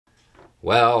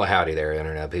Well, howdy there,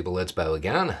 Internet people. It's Bo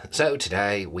again. So,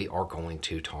 today we are going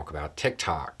to talk about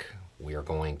TikTok. We are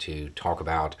going to talk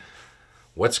about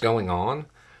what's going on,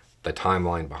 the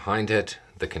timeline behind it,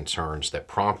 the concerns that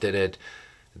prompted it,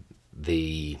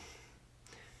 the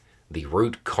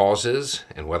root causes,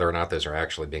 and whether or not those are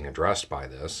actually being addressed by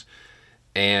this,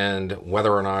 and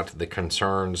whether or not the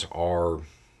concerns are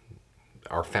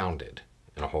founded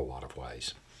in a whole lot of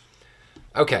ways.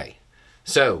 Okay,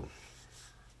 so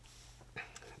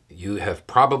you have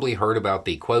probably heard about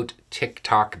the, quote,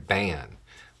 TikTok ban.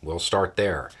 We'll start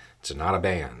there. It's not a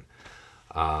ban.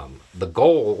 The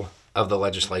goal of the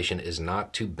legislation is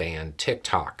not to ban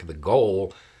TikTok. The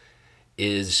goal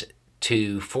is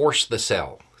to force the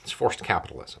sale. It's forced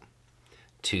capitalism.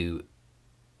 To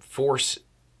force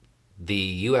the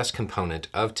U.S. component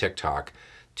of TikTok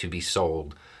to be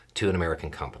sold to an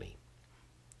American company.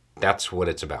 That's what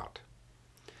it's about.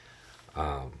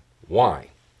 Why?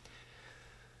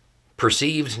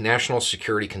 Perceived national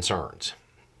security concerns,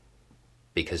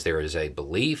 because there is a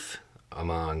belief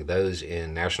among those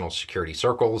in national security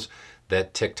circles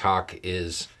that TikTok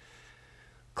is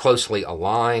closely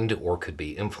aligned or could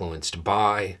be influenced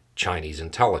by Chinese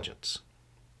intelligence.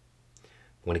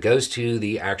 When it goes to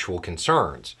the actual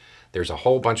concerns, there's a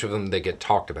whole bunch of them that get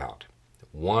talked about.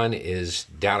 One is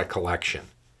data collection.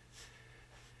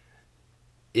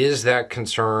 Is that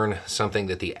concern something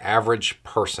that the average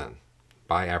person,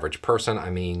 by average person, I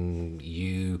mean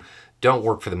you don't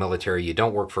work for the military, you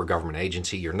don't work for a government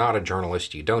agency, you're not a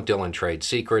journalist, you don't deal in trade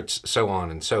secrets, so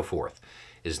on and so forth.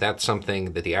 Is that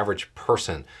something that the average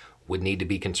person would need to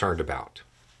be concerned about?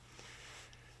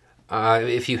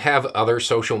 If you have other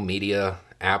social media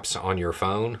apps on your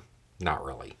phone, not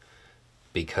really.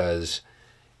 Because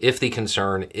if the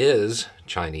concern is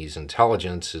Chinese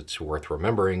intelligence, it's worth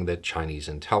remembering that Chinese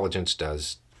intelligence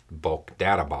does bulk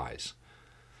data buys.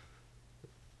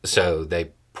 So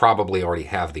they probably already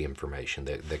have the information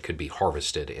that could be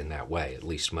harvested in that way, at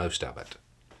least most of it.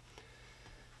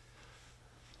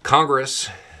 Congress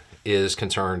is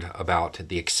concerned about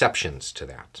the exceptions to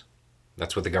that.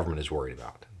 That's what the government is worried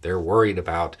about. They're worried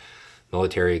about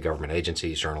military, government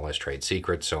agencies, journalists, trade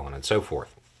secrets, so on and so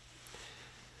forth.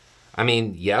 I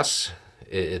mean, yes,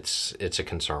 it's a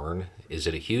concern. Is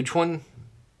it a huge one?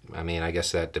 I mean, I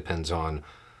guess that depends on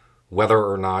whether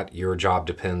or not your job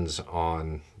depends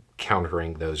on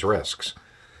countering those risks.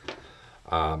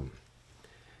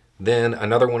 Then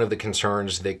another one of the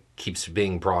concerns that keeps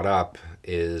being brought up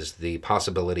is the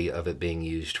possibility of it being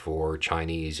used for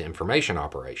Chinese information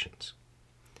operations.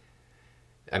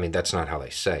 I mean, that's not how they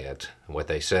say it. What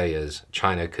they say is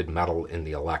China could meddle in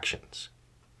the elections.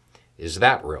 Is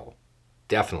that real?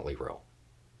 Definitely real.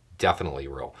 Definitely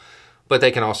real. But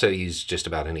they can also use just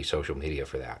about any social media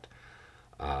for that.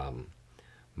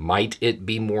 Might it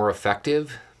be more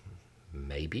effective?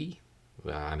 Maybe.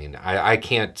 I mean, I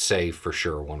can't say for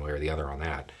sure one way or the other on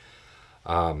that.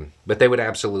 But they would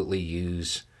absolutely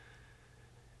use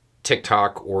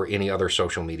TikTok or any other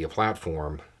social media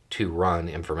platform to run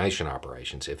information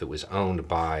operations. If it was owned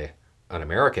by an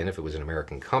American, if it was an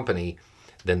American company,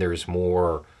 then there's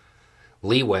more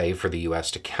leeway for the U.S.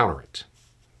 to counter it.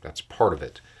 That's part of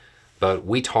it. But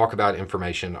we talk about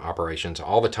information operations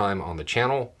all the time on the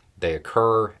channel. They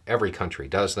occur. Every country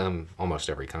does them, almost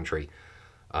every country.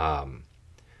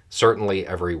 Certainly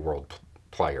every world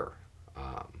player.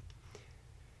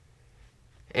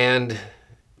 And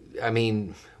I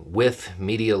mean, with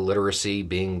media literacy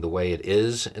being the way it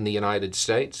is in the United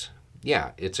States,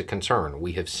 yeah, it's a concern.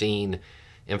 We have seen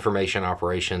information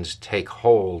operations take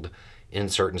hold in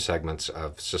certain segments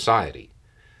of society.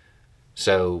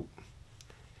 So,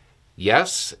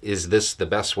 yes, is this the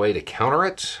best way to counter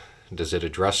it? Does it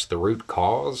address the root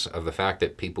cause of the fact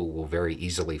that people will very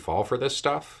easily fall for this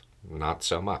stuff? Not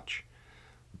so much.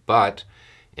 But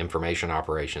information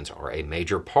operations are a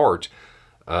major part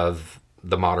of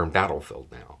the modern battlefield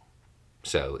now.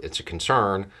 So it's a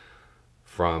concern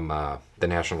from the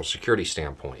national security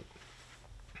standpoint.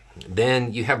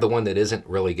 Then you have the one that isn't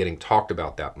really getting talked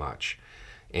about that much.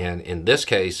 And in this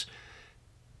case,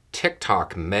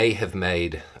 TikTok may have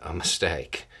made a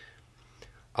mistake.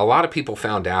 A lot of people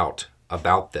found out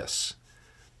about this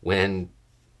when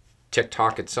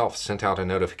TikTok itself sent out a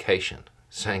notification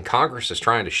saying Congress is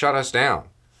trying to shut us down.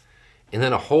 And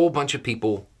then a whole bunch of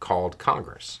people called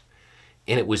Congress.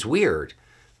 And it was weird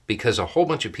because a whole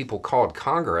bunch of people called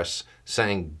Congress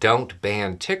saying don't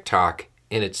ban TikTok,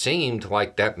 and it seemed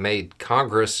like that made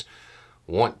Congress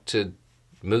want to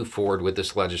move forward with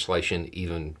this legislation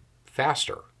even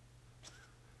faster.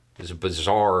 It was a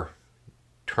bizarre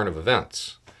turn of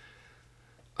events.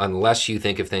 unless you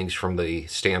think of things from the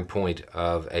standpoint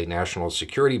of a national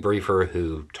security briefer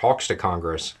who talks to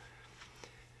Congress,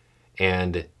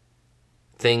 and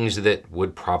things that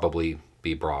would probably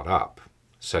be brought up,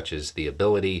 such as the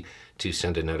ability to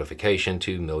send a notification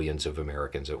to millions of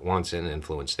Americans at once and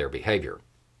influence their behavior.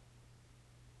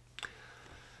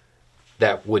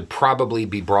 That would probably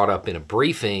be brought up in a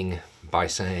briefing by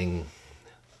saying,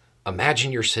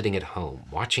 imagine you're sitting at home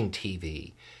watching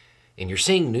TV and you're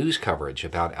seeing news coverage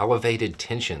about elevated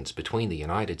tensions between the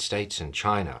United States and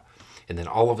China. And then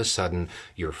all of a sudden,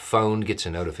 your phone gets a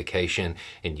notification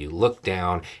and you look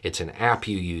down. It's an app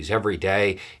you use every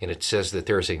day, and it says that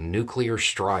there's a nuclear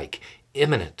strike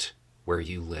imminent where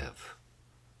you live.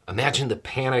 Imagine the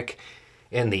panic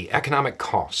and the economic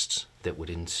costs that would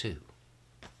ensue.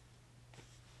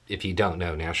 If you don't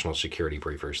know, national security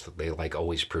briefers, they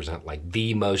always present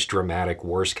the most dramatic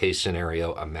worst case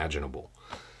scenario imaginable.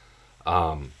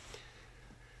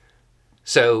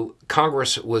 So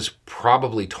Congress was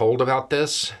probably told about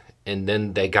this, and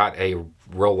then they got a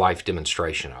real life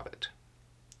demonstration of it.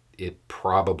 It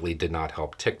probably did not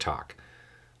help TikTok.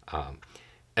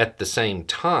 At the same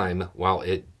time, while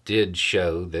it did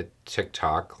show that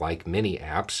TikTok, like many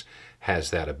apps, has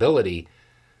that ability,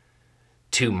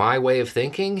 to my way of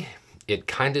thinking, it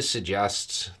kind of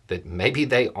suggests that maybe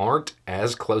they aren't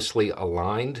as closely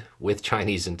aligned with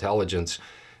Chinese intelligence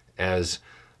as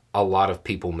a lot of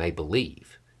people may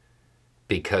believe.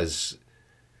 Because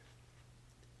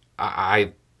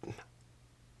I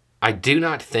do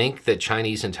not think that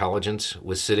Chinese intelligence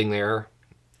was sitting there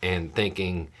and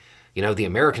thinking, the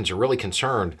Americans are really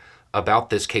concerned about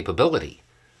this capability.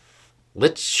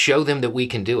 Let's show them that we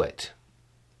can do it.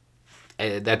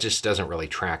 That just doesn't really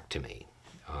track to me.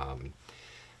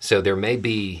 So there may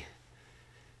be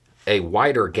a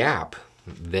wider gap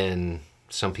than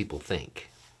some people think.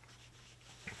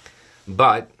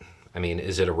 But,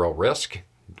 is it a real risk?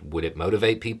 Would it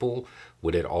motivate people?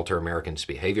 Would it alter Americans'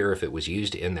 behavior if it was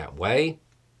used in that way?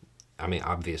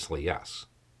 Obviously, yes.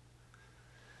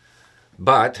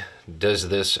 But does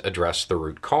this address the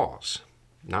root cause?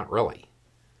 Not really.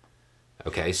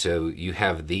 Okay, so you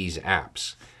have these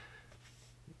apps.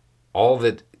 All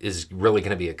that is really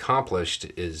going to be accomplished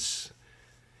is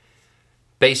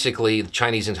basically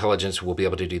Chinese intelligence will be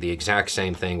able to do the exact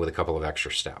same thing with a couple of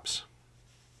extra steps.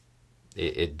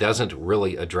 It doesn't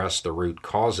really address the root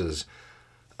causes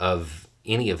of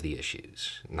any of the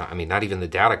issues. Not even the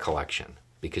data collection,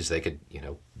 because they could,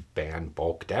 ban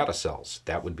bulk data cells.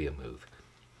 That would be a move.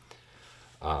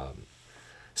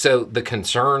 So the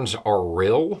concerns are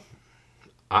real.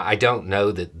 I don't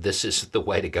know that this is the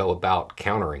way to go about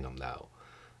countering them, though.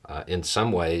 In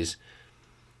some ways,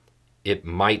 it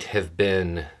might have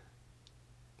been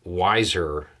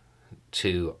wiser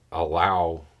to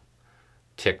allow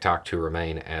TikTok to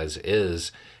remain as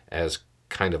is, as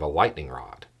kind of a lightning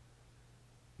rod.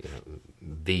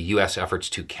 The U.S. efforts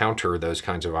to counter those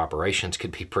kinds of operations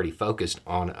could be pretty focused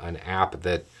on an app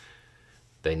that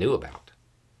they knew about.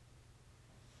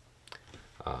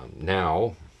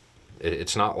 Now,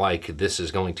 it's not like this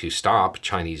is going to stop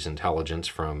Chinese intelligence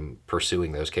from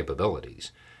pursuing those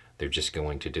capabilities. They're just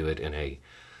going to do it in a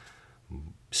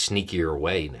sneakier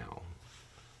way now.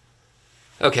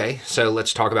 Okay, so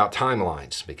let's talk about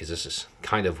timelines, because this is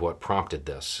kind of what prompted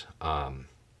this.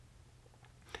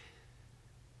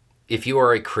 If you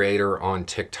are a creator on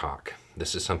TikTok,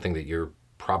 this is something that you're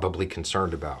probably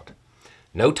concerned about.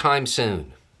 No time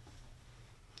soon.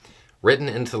 Written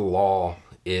into the law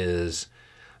is,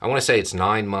 I want to say it's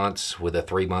 9 months with a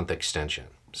 3-month extension.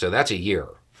 So that's a year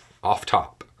off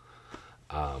top.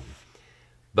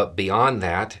 But beyond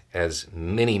that, as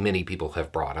many, many people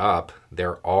have brought up,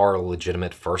 there are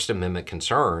legitimate First Amendment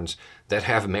concerns that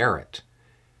have merit.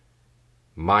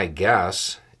 My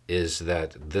guess is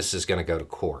that this is going to go to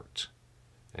court.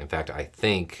 In fact, I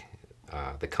think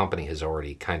the company has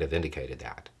already kind of indicated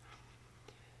that.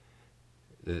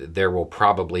 There will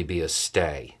probably be a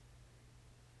stay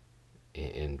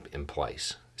in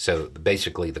place. So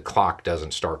basically the clock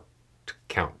doesn't start to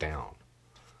count down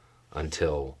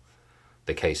until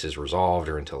the case is resolved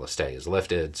or until a stay is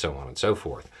lifted, so on and so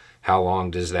forth. How long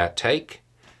does that take?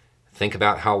 Think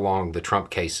about how long the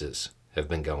Trump cases have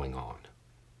been going on.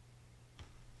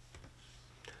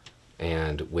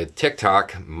 And with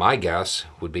TikTok, my guess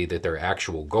would be that their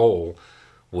actual goal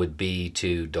would be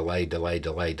to delay,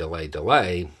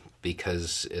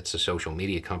 because it's a social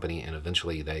media company and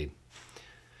eventually they,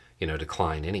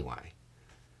 decline anyway.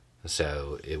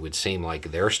 So it would seem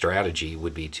like their strategy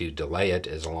would be to delay it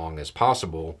as long as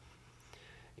possible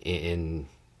in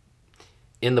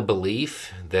the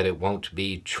belief that it won't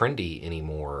be trendy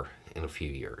anymore in a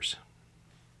few years.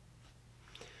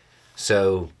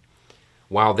 So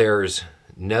while there's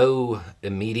no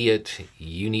immediate,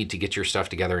 you need to get your stuff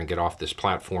together and get off this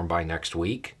platform by next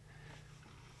week,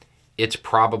 it's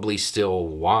probably still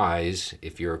wise,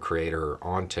 if you're a creator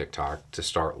on TikTok, to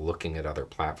start looking at other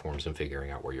platforms and figuring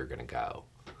out where you're going to go.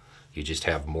 You just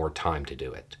have more time to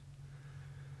do it.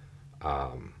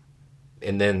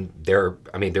 And then there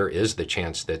is the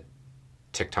chance that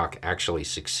TikTok actually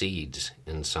succeeds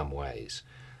in some ways.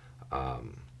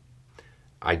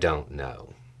 I don't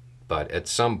know. But at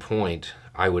some point,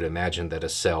 I would imagine that a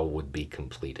sell would be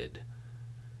completed.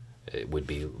 It would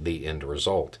be the end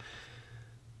result.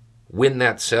 When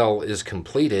that sell is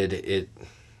completed,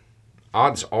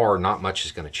 odds are not much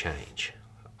is going to change.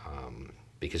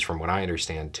 Because from what I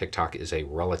understand, TikTok is a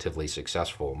relatively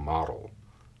successful model.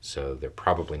 So they're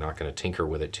probably not going to tinker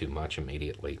with it too much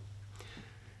immediately.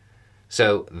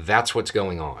 So that's what's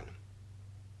going on.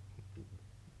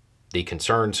 The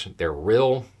concerns, they're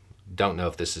real. Don't know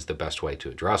if this is the best way to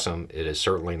address them. It is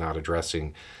certainly not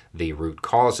addressing the root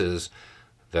causes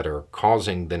that are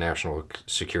causing the national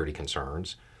security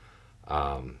concerns.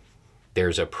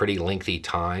 There's a pretty lengthy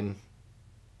time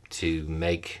to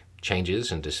make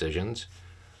changes and decisions.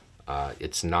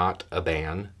 It's not a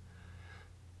ban.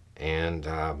 And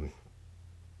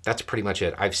that's pretty much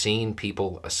it. I've seen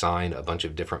people assign a bunch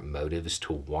of different motives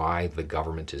to why the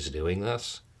government is doing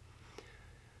this.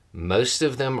 Most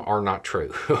of them are not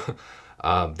true.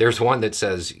 There's one that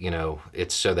says,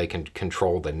 it's so they can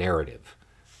control the narrative.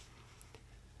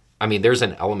 I mean, there's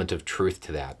an element of truth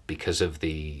to that because of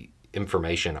the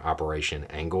information operation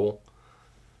angle.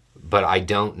 But I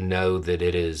don't know that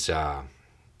it is...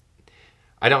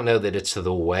 I don't know that it's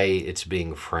the way it's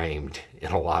being framed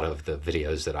in a lot of the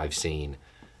videos that I've seen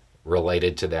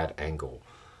related to that angle.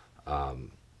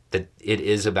 That it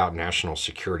is about national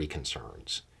security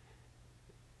concerns.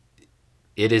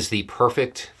 It is the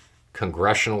perfect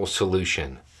congressional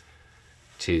solution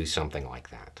to something like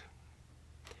that.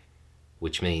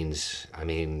 Which means,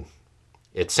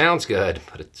 it sounds good,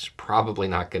 but it's probably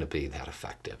not going to be that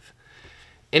effective.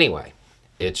 Anyway,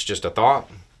 it's just a thought.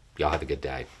 Y'all have a good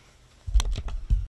day.